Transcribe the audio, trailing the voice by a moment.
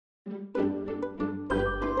A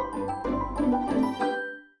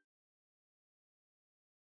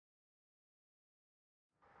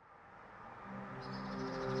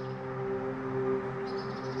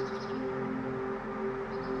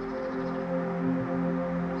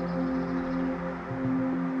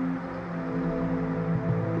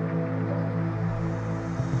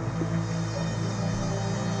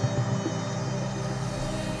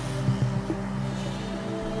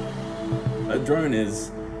drone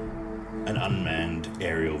is an unmanned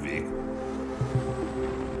aerial vehicle.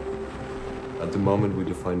 At the moment we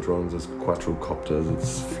define drones as quadrocopters.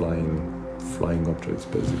 It's flying objects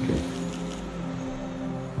basically.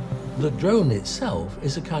 The drone itself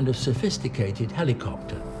is a kind of sophisticated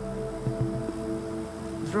helicopter.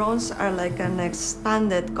 Drones are like an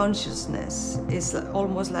expanded consciousness. It's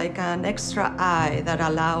almost like an extra eye that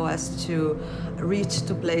allow us to reach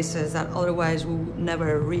to places that otherwise we would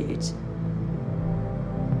never reach.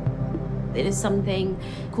 It is something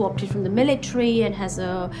co-opted from the military and has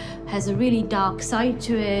a really dark side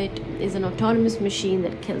to it. It's an autonomous machine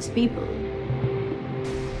that kills people.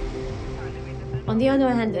 On the other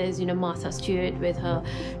hand, there's Martha Stewart with her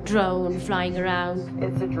drone flying around.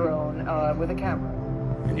 It's a drone with a camera.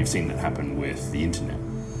 And you've seen that happen with the internet.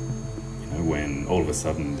 When all of a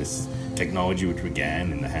sudden this technology, which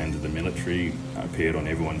began in the hands of the military, appeared on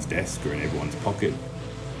everyone's desk or in everyone's pocket.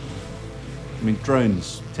 I mean,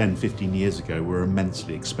 drones 10, 15 years ago were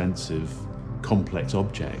immensely expensive, complex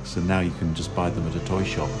objects, and now you can just buy them at a toy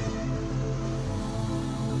shop.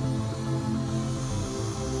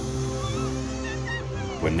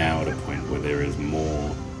 We're now at a point where there is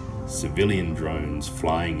more civilian drones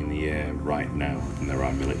flying in the air right now than there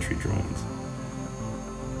are military drones.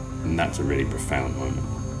 And that's a really profound moment.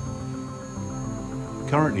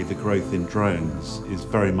 Currently, the growth in drones is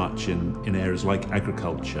very much in areas like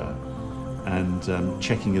agriculture and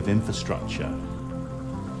checking of infrastructure.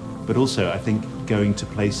 But also, I think, going to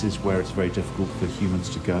places where it's very difficult for humans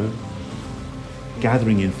to go,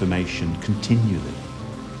 gathering information continually.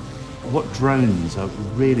 What drones are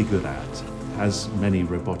really good at, as many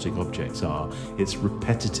robotic objects are, it's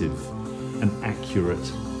repetitive and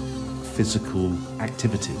accurate physical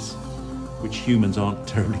activities, which humans aren't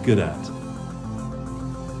terribly good at.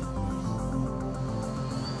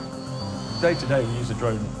 Day to day, we use a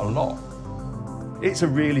drone a lot. It's a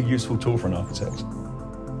really useful tool for an architect.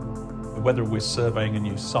 Whether we're surveying a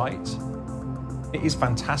new site, it is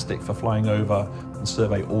fantastic for flying over and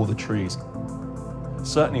survey all the trees.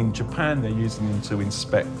 Certainly in Japan, they're using them to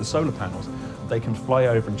inspect the solar panels. They can fly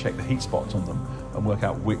over and check the heat spots on them and work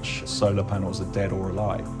out which solar panels are dead or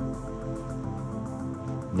alive.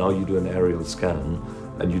 Now you do an aerial scan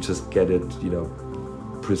and you just get it,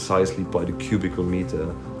 precisely by the cubical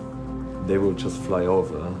meter. They will just fly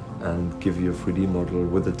over and give you a 3D model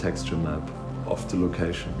with a texture map of the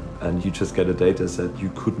location. And you just get a data set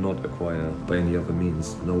you could not acquire by any other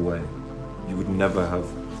means, no way. You would never have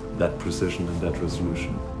that precision and that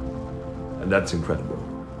resolution. And that's incredible.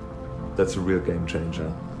 That's a real game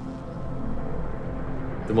changer.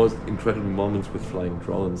 The most incredible moments with flying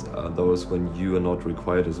drones are those when you are not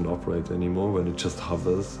required as an operator anymore, when it just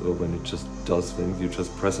hovers or when it just does things. You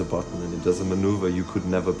just press a button and it does a maneuver you could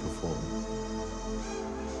never perform.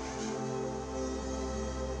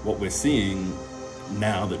 What we're seeing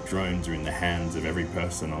now that drones are in the hands of every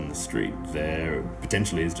person on the street, they're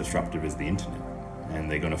potentially as disruptive as the internet. And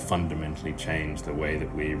they're going to fundamentally change the way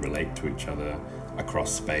that we relate to each other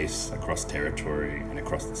across space, across territory, and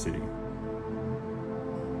across the city.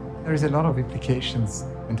 There is a lot of implications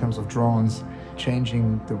in terms of drones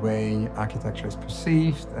changing the way architecture is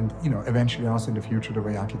perceived and, eventually also in the future the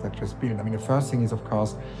way architecture is built. I mean, the first thing is, of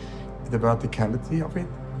course, the verticality of it.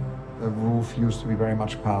 The roof used to be very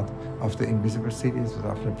much part of the invisible cities. It was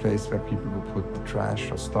often a place where people would put the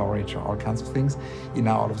trash or storage or all kinds of things. It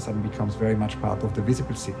now all of a sudden becomes very much part of the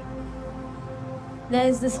visible city.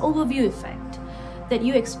 There's this overview effect that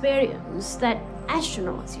you experience that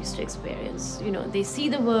astronauts used to experience. They see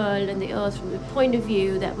the world and the Earth from a point of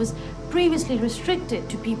view that was previously restricted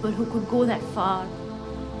to people who could go that far.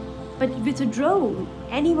 But with a drone,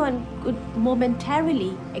 anyone could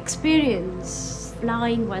momentarily experience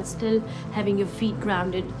flying while still having your feet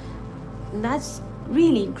grounded. And that's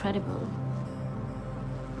really incredible.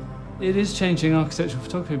 It is changing architectural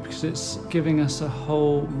photography because it's giving us a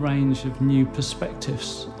whole range of new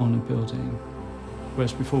perspectives on a building,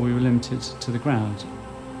 whereas before we were limited to the ground.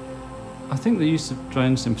 I think the use of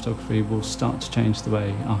drones in photography will start to change the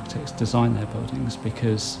way architects design their buildings,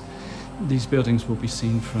 because these buildings will be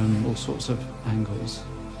seen from all sorts of angles.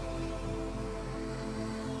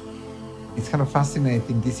 It's kind of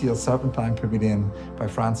fascinating. This year's Serpentine Pavilion by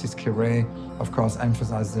Francis Queré, of course,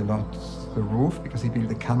 emphasizes a lot the roof because he built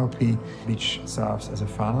a canopy which serves as a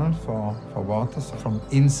funnel for water. So from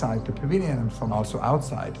inside the pavilion and from also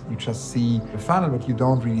outside, you just see the funnel, but you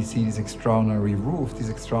don't really see this extraordinary roof, this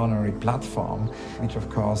extraordinary platform, which of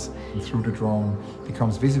course, through the drone,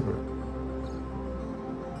 becomes visible.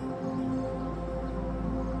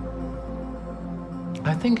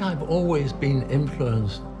 I think I've always been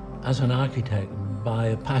influenced as an architect by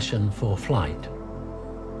a passion for flight.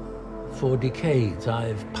 For decades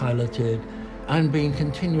I've piloted and been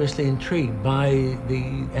continuously intrigued by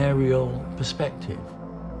the aerial perspective.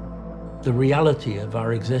 The reality of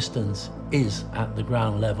our existence is at the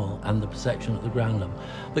ground level and the perception at the ground level.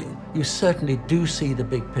 But you certainly do see the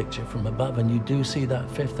big picture from above, and you do see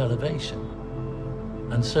that fifth elevation.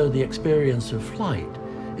 And so the experience of flight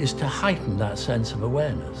is to heighten that sense of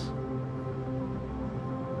awareness.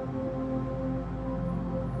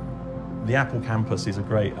 The Apple campus is a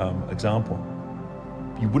great example.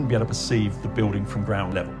 You wouldn't be able to perceive the building from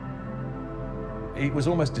ground level. It was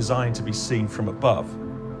almost designed to be seen from above.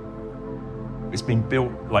 It's been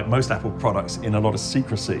built, like most Apple products, in a lot of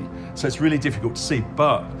secrecy, so it's really difficult to see,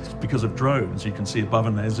 but because of drones, you can see above,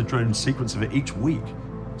 and there's a drone sequence of it each week,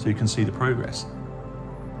 so you can see the progress.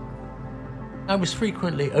 I was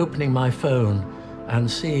frequently opening my phone and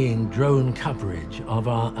seeing drone coverage of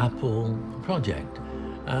our Apple project.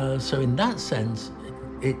 So in that sense,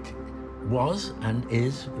 it was and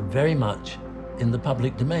is very much in the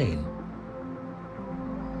public domain.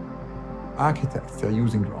 Architects are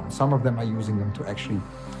using drones. Some of them are using them to actually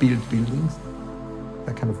build buildings.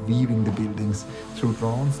 They're kind of weaving the buildings through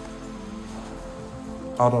drones.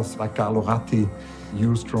 Others, like Carlo Ratti,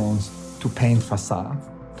 use drones to paint facades,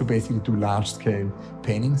 to basically do large-scale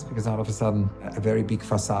paintings, because all of a sudden a very big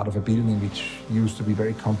facade of a building which used to be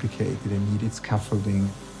very complicated and needed scaffolding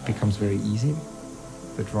becomes very easy.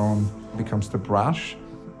 The drone becomes the brush.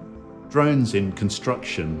 Drones in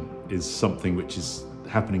construction is something which is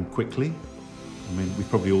happening quickly. I mean, we've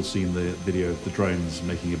probably all seen the video of the drones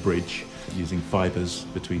making a bridge using fibers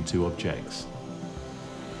between two objects.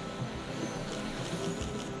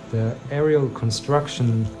 The aerial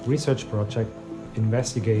construction research project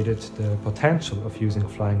investigated the potential of using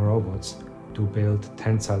flying robots to build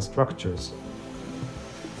tensile structures.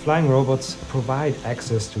 Flying robots provide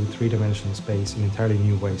access to three-dimensional space in entirely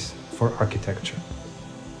new ways for architecture.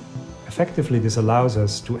 Effectively, this allows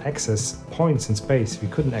us to access points in space we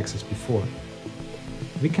couldn't access before.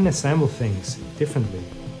 We can assemble things differently.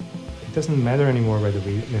 It doesn't matter anymore whether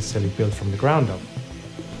we necessarily build from the ground up.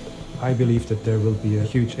 I believe that there will be a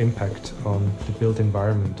huge impact on the built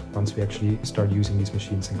environment once we actually start using these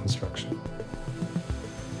machines in construction.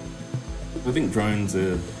 I think drones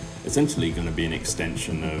are essentially going to be an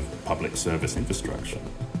extension of public service infrastructure,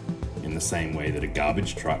 in the same way that a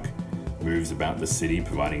garbage truck moves about the city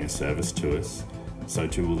providing a service to us, so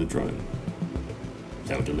too will the drone.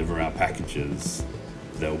 They'll deliver our packages,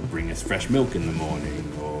 they'll bring us fresh milk in the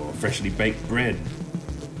morning or freshly baked bread.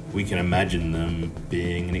 We can imagine them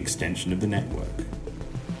being an extension of the network.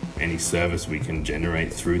 Any service we can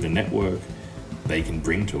generate through the network, they can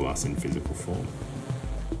bring to us in physical form.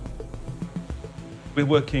 We're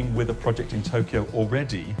working with a project in Tokyo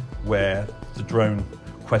already where the drone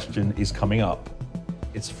question is coming up.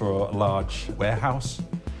 It's for a large warehouse.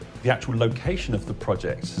 The actual location of the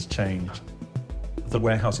project has changed. The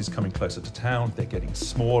warehouse is coming closer to town. They're getting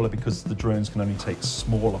smaller because the drones can only take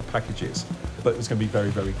smaller packages, but it's going to be very,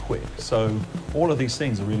 very quick. So all of these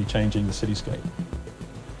things are really changing the cityscape.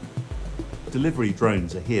 Delivery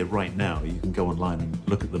drones are here right now. You can go online and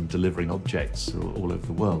look at them delivering objects all over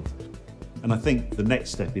the world. And I think the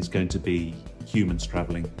next step is going to be humans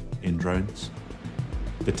traveling in drones.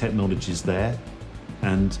 The technology's there,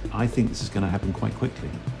 and I think this is going to happen quite quickly.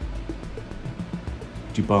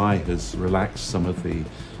 Dubai has relaxed some of the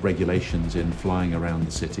regulations in flying around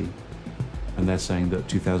the city, and they're saying that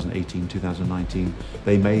 2018, 2019,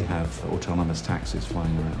 they may have autonomous taxis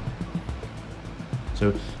flying around.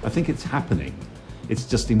 So I think it's happening. It's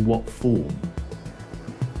just in what form.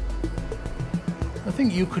 I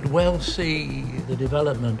think you could well see the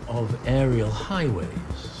development of aerial highways.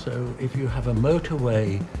 So if you have a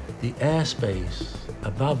motorway, the airspace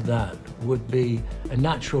above that would be a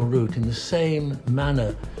natural route in the same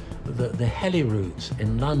manner that the heli routes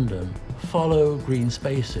in London follow green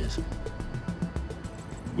spaces.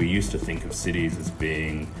 We used to think of cities as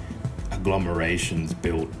being agglomerations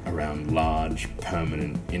built around large,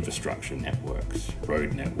 permanent infrastructure networks,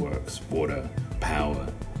 road networks, water, power.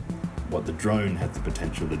 What the drone has the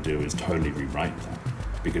potential to do is totally rewrite that.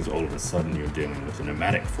 because all of a sudden you're dealing with a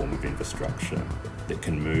nomadic form of infrastructure that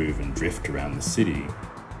can move and drift around the city.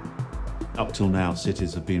 Up till now,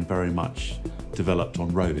 cities have been very much developed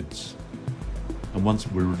on roads. And once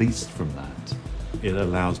we're released from that, it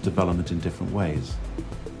allows development in different ways.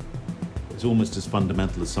 It's almost as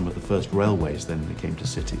fundamental as some of the first railways then when it came to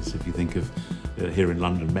cities. If you think of here in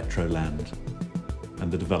London, Metroland,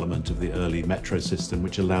 and the development of the early metro system,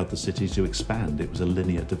 which allowed the city to expand. It was a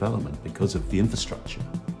linear development because of the infrastructure.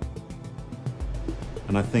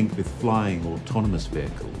 And I think with flying or autonomous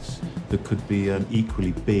vehicles, there could be an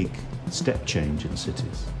equally big step change in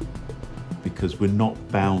cities, because we're not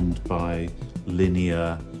bound by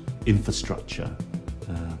linear infrastructure,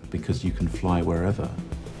 because you can fly wherever.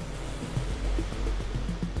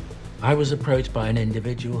 I was approached by an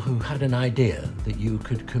individual who had an idea that you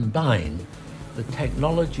could combine the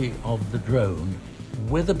technology of the drone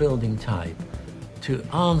with a building type to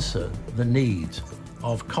answer the needs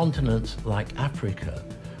of continents like Africa,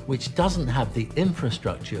 which doesn't have the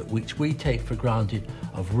infrastructure which we take for granted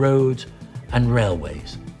of roads and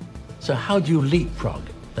railways. So how do you leapfrog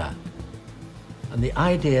that? And the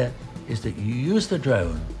idea is that you use the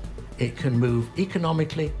drone, it can move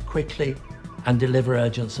economically, quickly, and deliver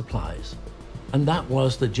urgent supplies. And that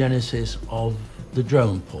was the genesis of the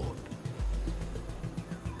drone port.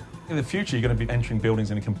 In the future, you're going to be entering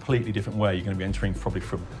buildings in a completely different way. You're going to be entering probably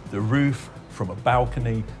from the roof, from a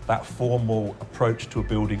balcony. That formal approach to a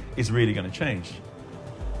building is really going to change.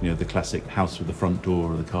 You know, the classic house with the front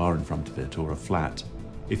door or the car in front of it, or a flat.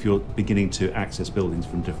 If you're beginning to access buildings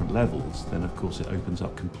from different levels, then of course it opens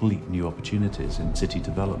up complete new opportunities in city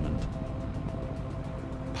development.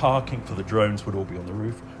 Parking for the drones would all be on the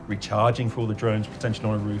roof, recharging for all the drones potentially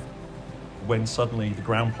on a roof. When suddenly the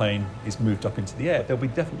ground plane is moved up into the air, there'll be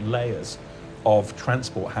different layers of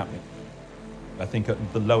transport happening. I think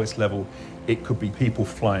at the lowest level, it could be people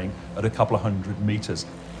flying at a couple of 100 meters.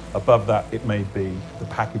 Above that, it may be the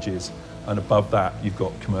packages, and above that, you've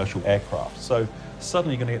got commercial aircraft. So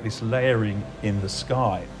suddenly you're going to get this layering in the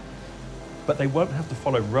sky. But they won't have to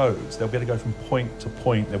follow roads. They'll be able to go from point to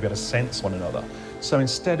point. They'll be able to sense one another. So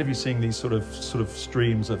instead of you seeing these sort of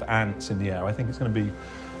streams of ants in the air, I think it's going to be,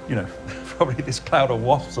 you know, probably this cloud of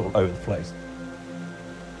wasps all over the place.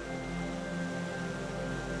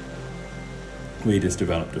 We just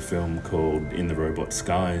developed a film called In the Robot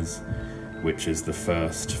Skies, which is the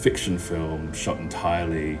first fiction film shot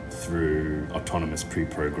entirely through autonomous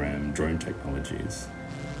pre-programmed drone technologies.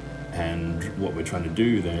 And what we're trying to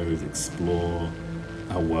do there is explore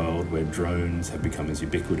a world where drones have become as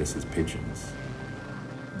ubiquitous as pigeons.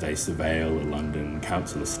 They surveil a London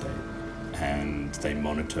council estate, and they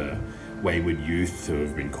monitor wayward youth who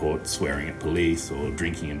have been caught swearing at police or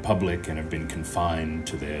drinking in public and have been confined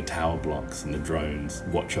to their tower blocks, and the drones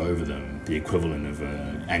watch over them, the equivalent of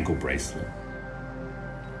an ankle bracelet.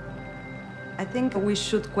 I think we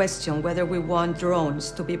should question whether we want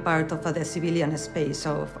drones to be part of the civilian space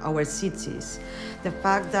of our cities. The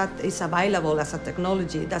fact that it's available as a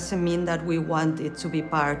technology doesn't mean that we want it to be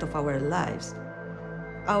part of our lives.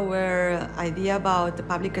 Our idea about the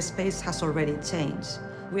public space has already changed.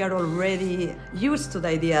 We are already used to the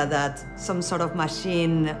idea that some sort of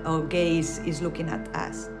machine or gaze is looking at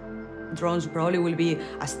us. Drones probably will be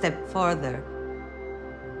a step further.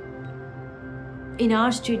 In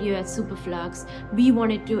our studio at Superflux, we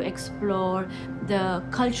wanted to explore the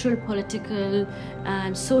cultural, political,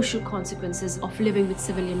 and social consequences of living with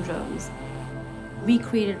civilian drones. We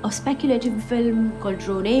created a speculative film called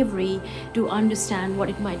Drone Avery to understand what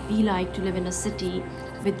it might be like to live in a city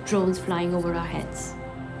with drones flying over our heads.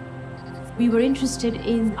 We were interested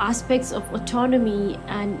in aspects of autonomy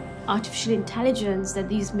and artificial intelligence that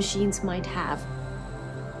these machines might have.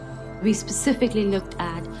 We specifically looked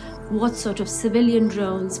at what sort of civilian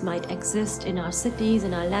drones might exist in our cities,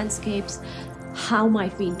 in our landscapes, how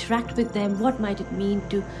might we interact with them, what might it mean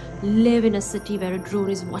to live in a city where a drone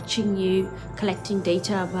is watching you, collecting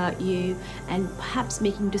data about you, and perhaps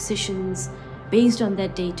making decisions based on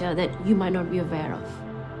that data that you might not be aware of.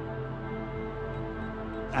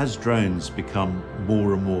 As drones become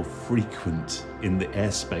more and more frequent in the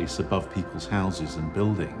airspace above people's houses and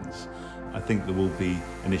buildings, I think there will be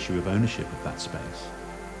an issue of ownership of that space.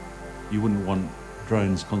 You wouldn't want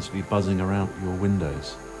drones constantly buzzing around your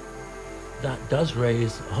windows. That does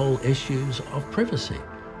raise whole issues of privacy,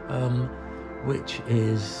 which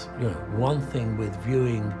is, you know, one thing with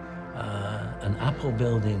viewing an Apple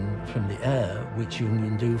building from the air, which you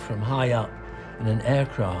can do from high up in an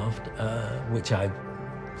aircraft, which I've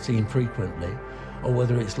seen frequently, or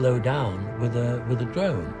whether it's low down with a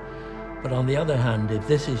drone. But on the other hand, if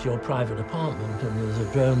this is your private apartment and there's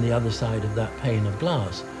a drone the other side of that pane of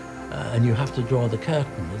glass, and you have to draw the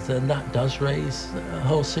curtains, then that does raise a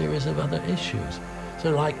whole series of other issues.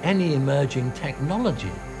 So like any emerging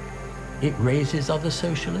technology, it raises other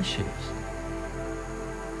social issues.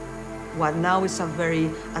 What now is a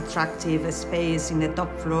very attractive space in the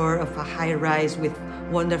top floor of a high-rise with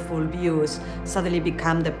wonderful views suddenly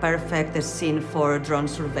become the perfect scene for drone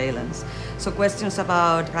surveillance. So questions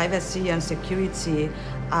about privacy and security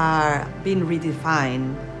are being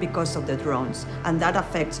redefined because of the drones, and that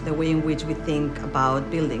affects the way in which we think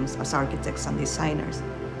about buildings as architects and designers.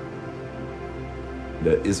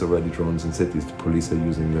 There is already drones in cities, the police are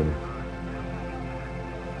using them.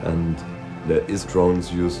 And there is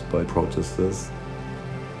drones used by protesters.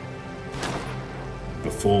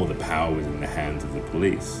 Before, the power was in the hands of the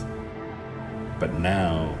police. But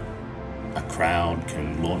now, a crowd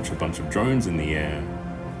can launch a bunch of drones in the air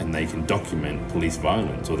and they can document police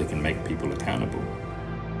violence, or they can make people accountable.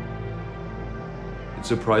 It's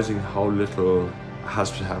surprising how little has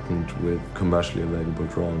happened with commercially available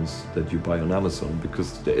drones that you buy on Amazon,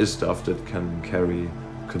 because there is stuff that can carry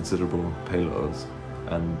considerable payloads.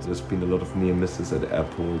 And there's been a lot of near misses at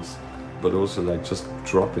airports, but also like just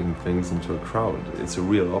dropping things into a crowd. It's a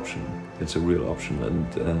real option. It's a real option,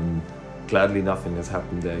 and gladly nothing has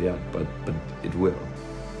happened there yet, but it will.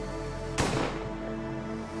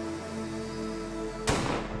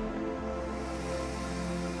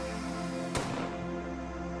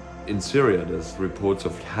 In Syria, there's reports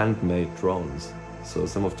of handmade drones. So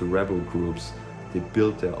some of the rebel groups, they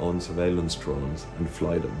build their own surveillance drones and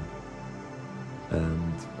fly them.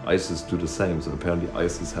 And ISIS do the same. So apparently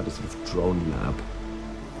ISIS had a sort of drone lab.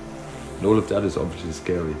 And all of that is obviously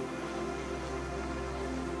scary.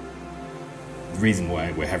 The reason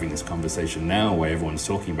why we're having this conversation now, why everyone's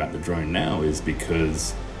talking about the drone now, is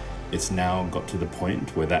because it's now got to the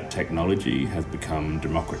point where that technology has become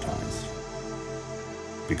democratized.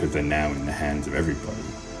 Because they're now in the hands of everybody.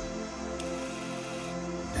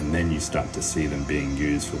 And then you start to see them being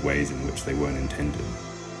used for ways in which they weren't intended.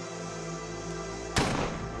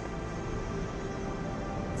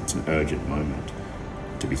 It's an urgent moment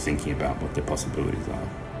to be thinking about what their possibilities are.